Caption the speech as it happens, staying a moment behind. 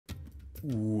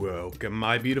Welcome,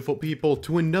 my beautiful people,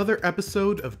 to another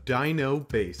episode of Dino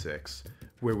Basics,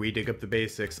 where we dig up the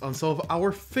basics on some of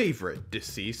our favorite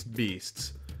deceased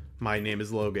beasts. My name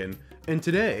is Logan, and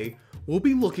today we'll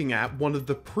be looking at one of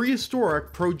the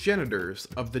prehistoric progenitors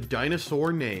of the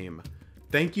dinosaur name.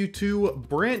 Thank you to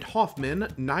Brant Hoffman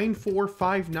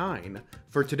 9459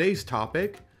 for today's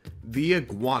topic, the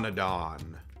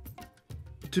Iguanodon.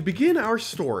 To begin our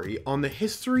story on the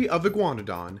history of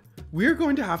Iguanodon, we're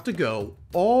going to have to go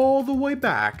all the way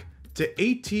back to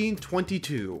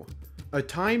 1822, a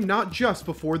time not just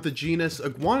before the genus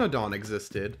Iguanodon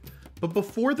existed, but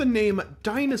before the name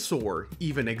Dinosaur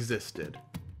even existed.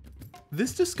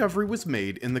 This discovery was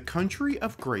made in the country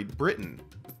of Great Britain,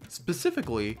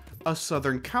 specifically a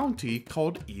southern county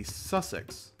called East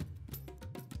Sussex.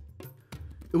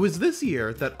 It was this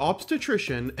year that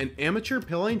obstetrician and amateur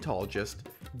paleontologist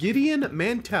Gideon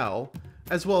Mantell,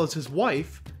 as well as his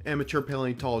wife, amateur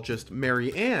paleontologist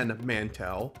Mary Ann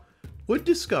Mantell, would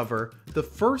discover the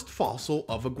first fossil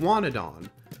of Iguanodon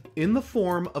in the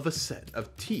form of a set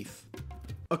of teeth.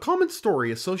 A common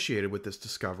story associated with this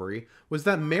discovery was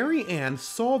that Mary Ann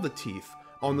saw the teeth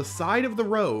on the side of the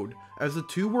road as the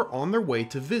two were on their way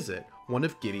to visit one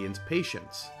of Gideon's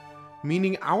patients,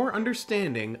 meaning our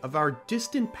understanding of our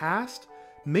distant past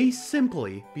may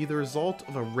simply be the result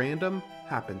of a random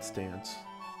happenstance.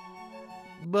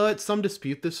 But some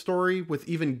dispute this story, with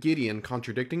even Gideon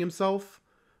contradicting himself.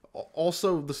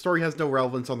 Also, the story has no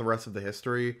relevance on the rest of the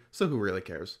history, so who really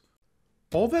cares?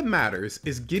 All that matters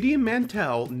is Gideon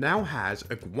Mantell now has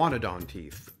Iguanodon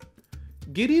teeth.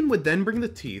 Gideon would then bring the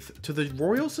teeth to the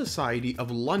Royal Society of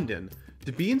London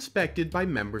to be inspected by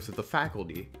members of the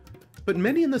faculty, but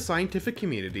many in the scientific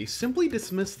community simply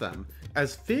dismiss them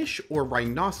as fish or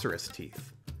rhinoceros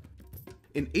teeth.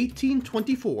 In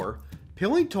 1824,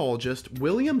 paleontologist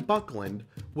William Buckland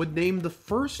would name the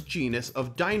first genus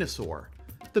of dinosaur,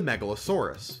 the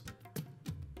Megalosaurus.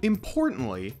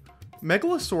 Importantly,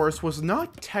 Megalosaurus was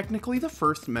not technically the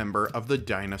first member of the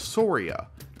Dinosauria,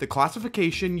 the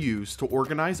classification used to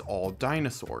organize all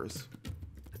dinosaurs,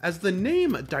 as the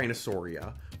name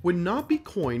Dinosauria would not be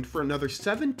coined for another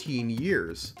 17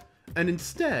 years, and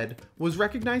instead was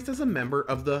recognized as a member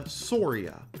of the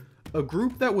Sauria, a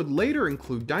group that would later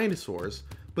include dinosaurs,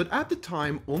 but at the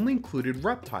time only included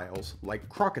reptiles like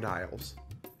crocodiles.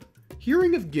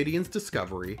 Hearing of Gideon's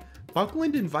discovery,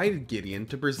 Buckland invited Gideon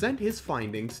to present his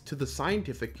findings to the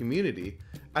scientific community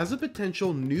as a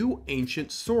potential new ancient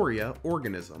Sauria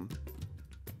organism.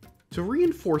 To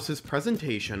reinforce his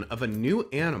presentation of a new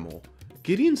animal,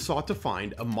 Gideon sought to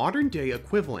find a modern-day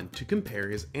equivalent to compare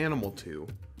his animal to.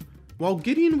 While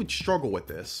Gideon would struggle with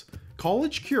this,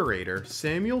 college curator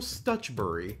Samuel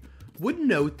Stutchbury would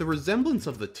note the resemblance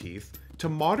of the teeth to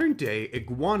modern-day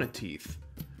iguana teeth,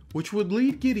 which would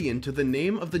lead Gideon to the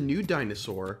name of the new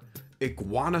dinosaur,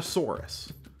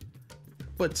 Iguanosaurus.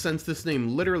 But since this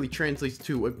name literally translates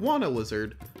to iguana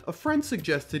lizard, a friend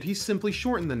suggested he simply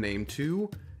shorten the name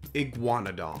to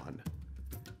Iguanodon.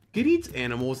 Gideon's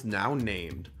animal was now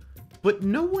named, but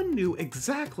no one knew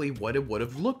exactly what it would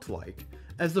have looked like,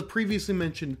 as the previously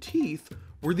mentioned teeth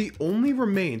were the only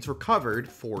remains recovered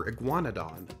for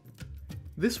Iguanodon.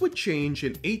 This would change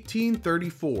in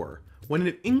 1834, when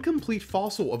an incomplete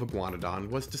fossil of Iguanodon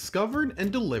was discovered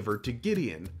and delivered to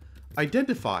Gideon,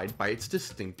 identified by its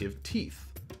distinctive teeth.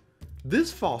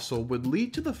 This fossil would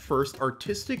lead to the first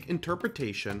artistic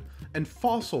interpretation and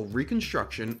fossil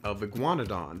reconstruction of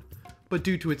Iguanodon, but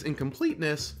due to its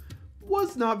incompleteness,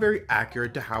 was not very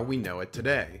accurate to how we know it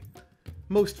today.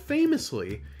 Most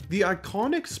famously, the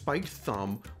iconic spiked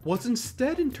thumb was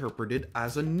instead interpreted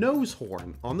as a nose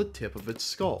horn on the tip of its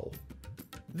skull.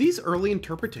 These early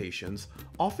interpretations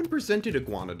often presented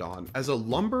Iguanodon as a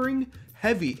lumbering,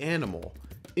 heavy animal,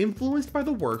 influenced by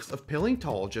the works of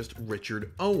paleontologist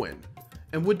Richard Owen,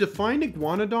 and would define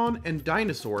Iguanodon and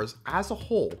dinosaurs as a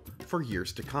whole for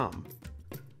years to come.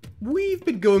 We've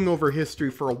been going over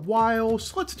history for a while,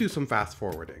 so let's do some fast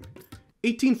forwarding.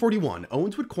 1841,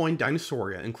 Owens would coin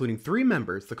Dinosauria, including three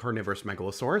members, the carnivorous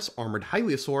Megalosaurus, armored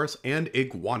Hylaeosaurus, and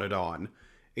Iguanodon.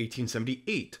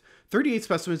 1878, 38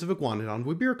 specimens of Iguanodon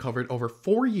would be recovered over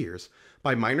 4 years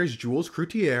by miners Jules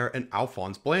Croutier and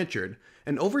Alphonse Blanchard,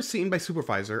 and overseen by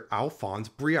supervisor Alphonse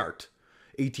Briart.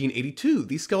 1882,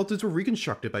 these skeletons were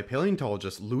reconstructed by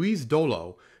paleontologist Louise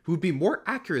Dolo, who would be more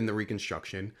accurate in the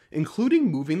reconstruction,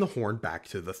 including moving the horn back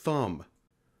to the thumb.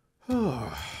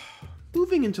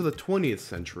 Moving into the 20th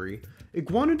century,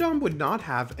 Iguanodon would not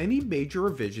have any major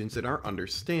revisions in our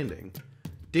understanding.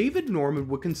 David Norman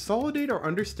would consolidate our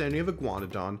understanding of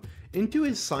Iguanodon into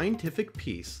his scientific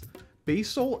piece,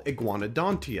 Basal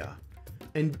Iguanodontia,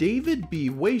 and David B.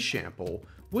 Weishampel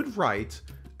would write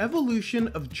Evolution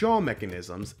of Jaw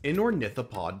Mechanisms in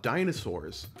Ornithopod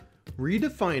Dinosaurs,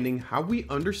 redefining how we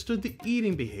understood the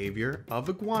eating behavior of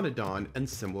Iguanodon and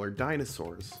similar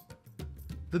dinosaurs.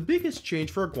 The biggest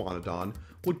change for Iguanodon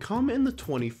would come in the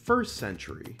 21st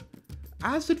century.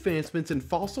 As advancements in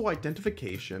fossil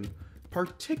identification,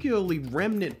 particularly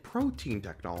remnant protein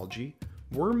technology,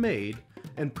 were made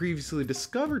and previously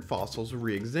discovered fossils were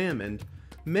re-examined,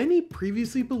 many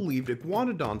previously believed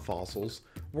Iguanodon fossils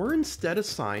were instead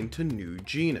assigned to new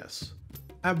genus.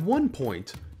 At one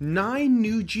point, 9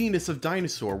 new genus of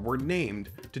dinosaur were named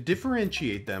to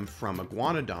differentiate them from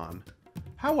Iguanodon.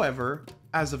 However,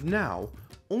 as of now,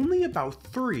 only about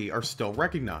 3 are still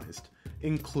recognized,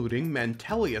 including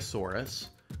Manteliosaurus,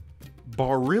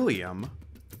 Barilium,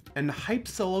 and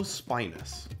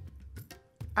Hypsilospinus.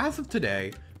 As of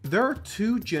today, there are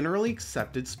 2 generally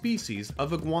accepted species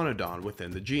of Iguanodon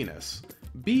within the genus,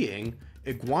 being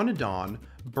Iguanodon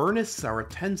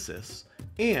bernissaratensis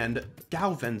and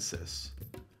galvensis.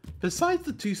 Besides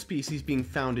the 2 species being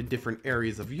found in different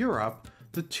areas of Europe,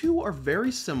 the 2 are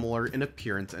very similar in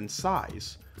appearance and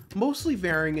size, mostly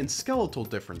varying in skeletal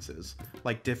differences,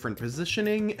 like different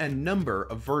positioning and number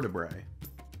of vertebrae.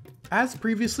 As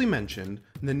previously mentioned,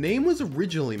 the name was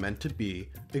originally meant to be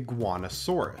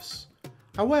Iguanosaurus.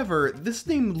 However, this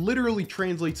name literally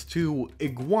translates to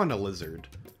iguana lizard,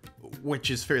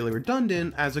 which is fairly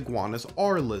redundant as iguanas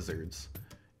are lizards.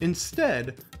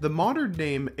 Instead, the modern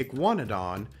name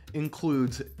Iguanodon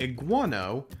includes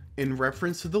iguano, in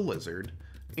reference to the lizard,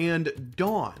 and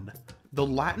don, the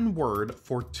Latin word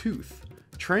for tooth,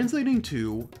 translating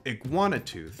to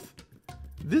iguanatooth.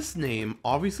 This name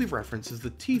obviously references the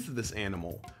teeth of this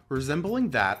animal, resembling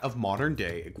that of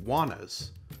modern-day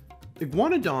iguanas.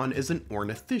 Iguanodon is an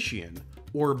ornithischian,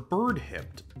 or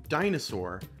bird-hipped,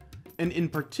 dinosaur, and in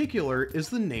particular is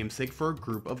the namesake for a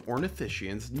group of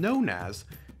ornithischians known as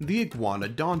the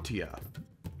Iguanodontia.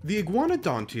 The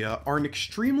Iguanodontia are an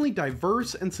extremely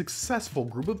diverse and successful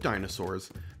group of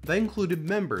dinosaurs that included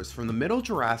members from the Middle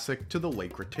Jurassic to the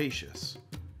Late Cretaceous.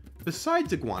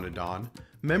 Besides Iguanodon,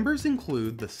 members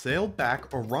include the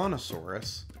sailback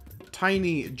Ouranosaurus,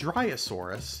 tiny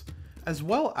Dryosaurus, as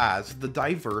well as the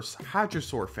diverse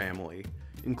Hadrosaur family,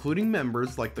 including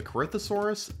members like the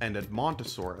Corythosaurus and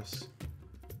Edmontosaurus.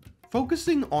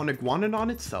 Focusing on Iguanodon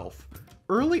itself,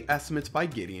 early estimates by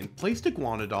Gideon placed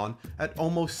Iguanodon at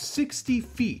almost 60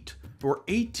 feet, or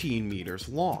 18 meters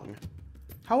long.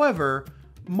 However,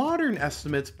 modern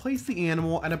estimates place the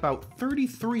animal at about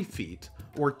 33 feet,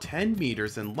 or 10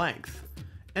 meters in length,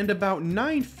 and about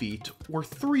 9 feet, or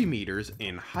 3 meters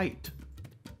in height.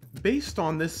 Based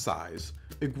on this size,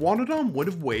 Iguanodon would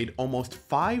have weighed almost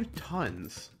 5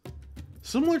 tons.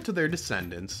 Similar to their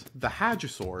descendants, the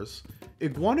Hadrosaurs,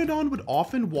 Iguanodon would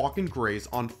often walk and graze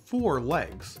on 4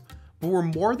 legs, but were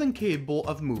more than capable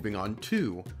of moving on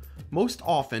 2, most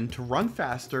often to run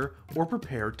faster or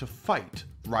prepare to fight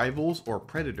rivals or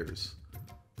predators.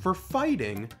 For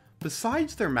fighting,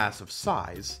 besides their massive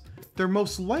size, their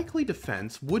most likely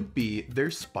defense would be their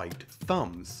spiked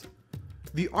thumbs.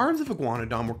 The arms of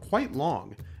Iguanodon were quite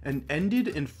long and ended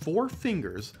in 4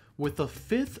 fingers with a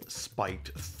 5th spiked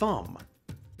thumb.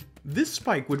 This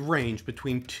spike would range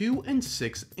between 2 and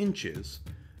 6 inches,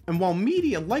 and while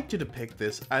media like to depict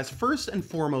this as first and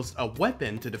foremost a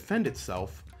weapon to defend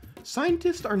itself,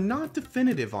 scientists are not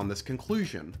definitive on this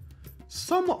conclusion.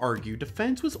 Some argue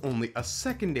defense was only a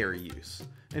secondary use,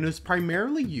 and was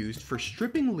primarily used for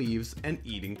stripping leaves and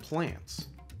eating plants.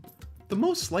 The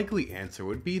most likely answer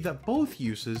would be that both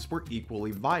uses were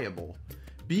equally viable,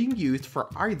 being used for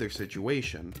either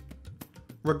situation.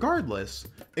 Regardless,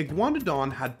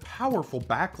 Iguanodon had powerful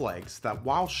back legs that,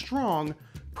 while strong,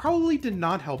 probably did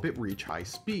not help it reach high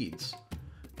speeds.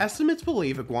 Estimates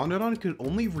believe Iguanodon could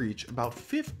only reach about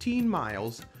 15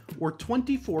 miles or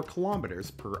 24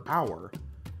 kilometers per hour,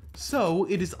 so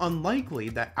it is unlikely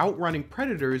that outrunning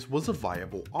predators was a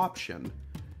viable option.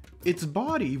 Its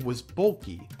body was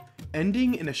bulky,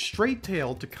 ending in a straight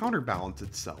tail to counterbalance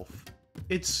itself.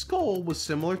 Its skull was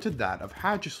similar to that of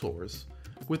Hadrosaurs,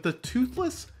 with a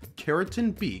toothless,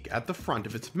 keratin beak at the front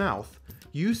of its mouth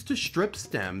used to strip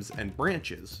stems and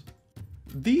branches.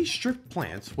 These stripped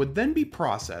plants would then be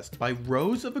processed by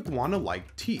rows of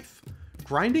iguana-like teeth,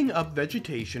 grinding up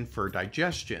vegetation for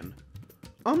digestion.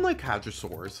 Unlike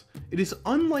Hadrosaurs, it is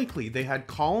unlikely they had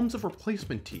columns of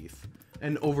replacement teeth,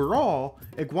 and overall,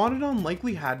 Iguanodon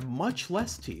likely had much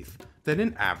less teeth than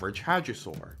an average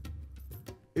Hadrosaur.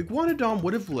 Iguanodon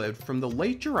would have lived from the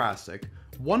late Jurassic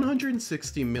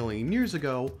 160 million years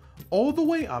ago all the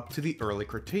way up to the early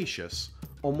Cretaceous,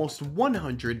 almost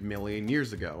 100 million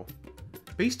years ago.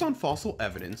 Based on fossil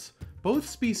evidence, both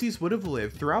species would have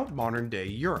lived throughout modern-day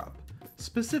Europe,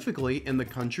 specifically in the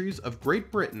countries of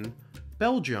Great Britain,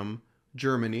 Belgium,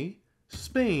 Germany,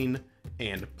 Spain,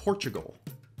 and Portugal.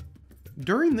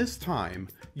 During this time,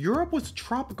 Europe was a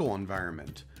tropical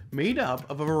environment made up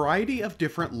of a variety of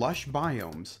different lush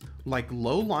biomes, like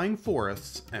low-lying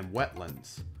forests and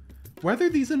wetlands. Whether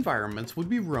these environments would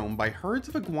be roamed by herds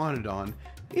of Iguanodon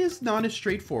is not as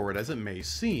straightforward as it may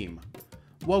seem.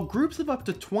 While groups of up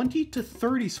to 20 to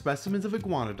 30 specimens of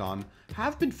Iguanodon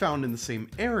have been found in the same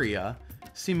area,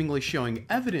 seemingly showing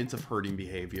evidence of herding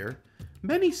behavior,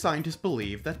 many scientists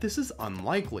believe that this is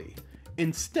unlikely,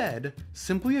 instead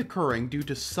simply occurring due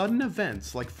to sudden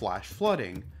events like flash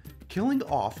flooding, killing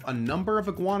off a number of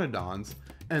Iguanodons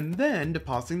and then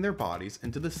depositing their bodies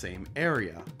into the same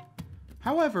area.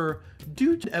 However,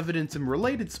 due to evidence in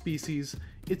related species,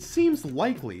 it seems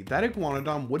likely that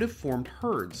Iguanodon would have formed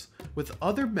herds with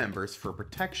other members for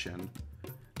protection.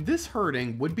 This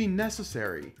herding would be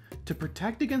necessary to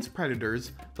protect against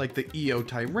predators like the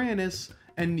Eotyrannus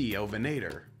and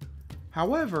Neovenator.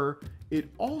 However, it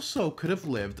also could have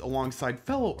lived alongside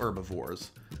fellow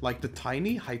herbivores like the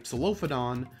tiny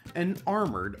Hypsilophodon and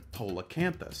armored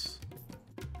Polacanthus.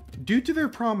 Due to their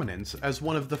prominence as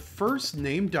one of the first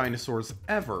named dinosaurs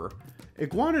ever,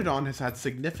 Iguanodon has had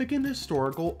significant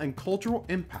historical and cultural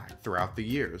impact throughout the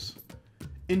years.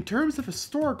 In terms of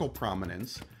historical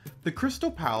prominence, the Crystal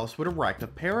Palace would erect a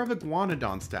pair of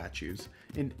Iguanodon statues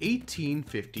in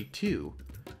 1852,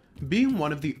 being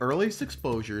one of the earliest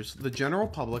exposures the general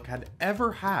public had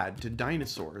ever had to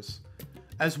dinosaurs,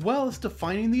 as well as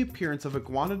defining the appearance of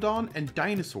Iguanodon and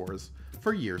dinosaurs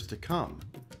for years to come.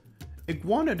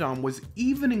 Iguanodon was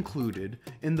even included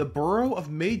in the Borough of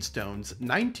Maidstone's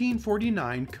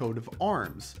 1949 coat of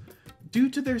arms, due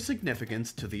to their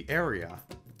significance to the area.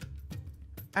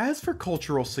 As for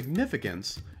cultural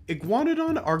significance,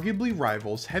 Iguanodon arguably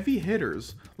rivals heavy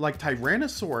hitters like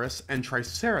Tyrannosaurus and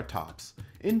Triceratops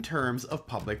in terms of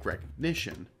public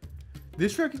recognition.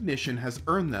 This recognition has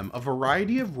earned them a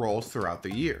variety of roles throughout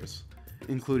the years,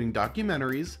 including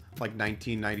documentaries like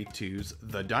 1992's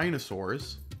The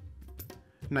Dinosaurs,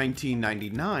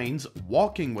 1999's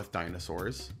Walking with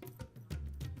Dinosaurs,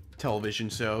 television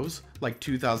shows like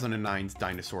 2009's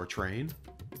Dinosaur Train,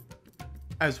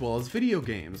 as well as video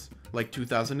games like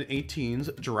 2018's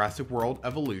Jurassic World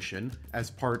Evolution as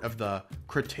part of the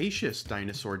Cretaceous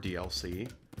Dinosaur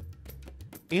DLC,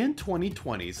 and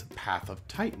 2020's Path of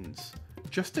Titans,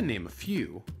 just to name a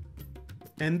few.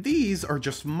 And these are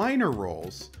just minor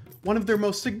roles. One of their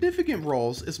most significant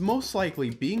roles is most likely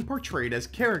being portrayed as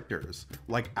characters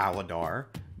like Aladar,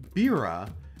 Bira,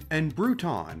 and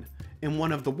Bruton in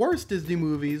one of the worst Disney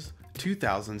movies,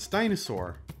 2000's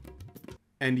Dinosaur.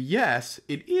 And yes,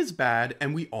 it is bad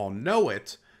and we all know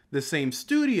it. The same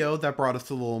studio that brought us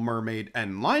The Little Mermaid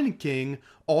and Lion King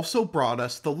also brought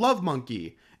us The Love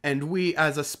Monkey, and we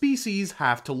as a species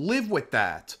have to live with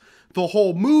that. The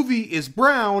whole movie is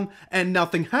brown and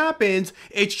nothing happens,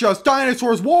 it's just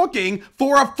dinosaurs walking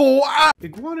for a full hour!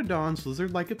 Iguanodon's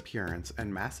lizard-like appearance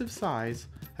and massive size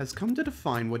has come to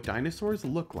define what dinosaurs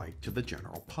look like to the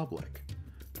general public.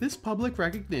 This public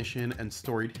recognition and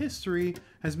storied history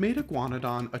has made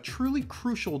Iguanodon a truly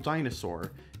crucial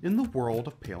dinosaur in the world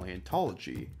of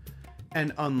paleontology.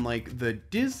 And unlike the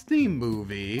Disney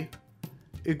movie,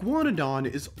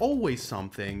 Iguanodon is always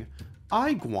something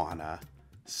Iguana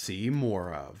see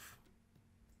more of.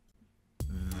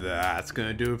 That's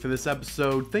gonna do it for this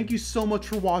episode. Thank you so much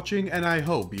for watching, and I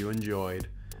hope you enjoyed.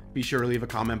 Be sure to leave a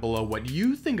comment below what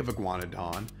you think of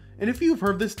Iguanodon, and if you've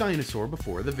heard this dinosaur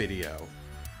before the video.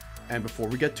 And before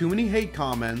we get too many hate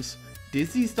comments,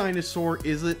 Disney's Dinosaur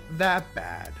isn't that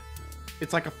bad.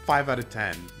 It's like a 5 out of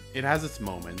 10. It has its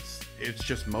moments, it's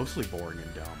just mostly boring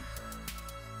and dumb.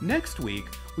 Next week,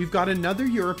 we've got another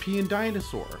European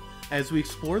dinosaur, as we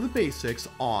explore the basics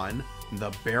on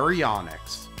the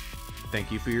baryonyx.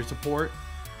 Thank you for your support,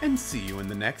 and see you in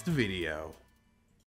the next video.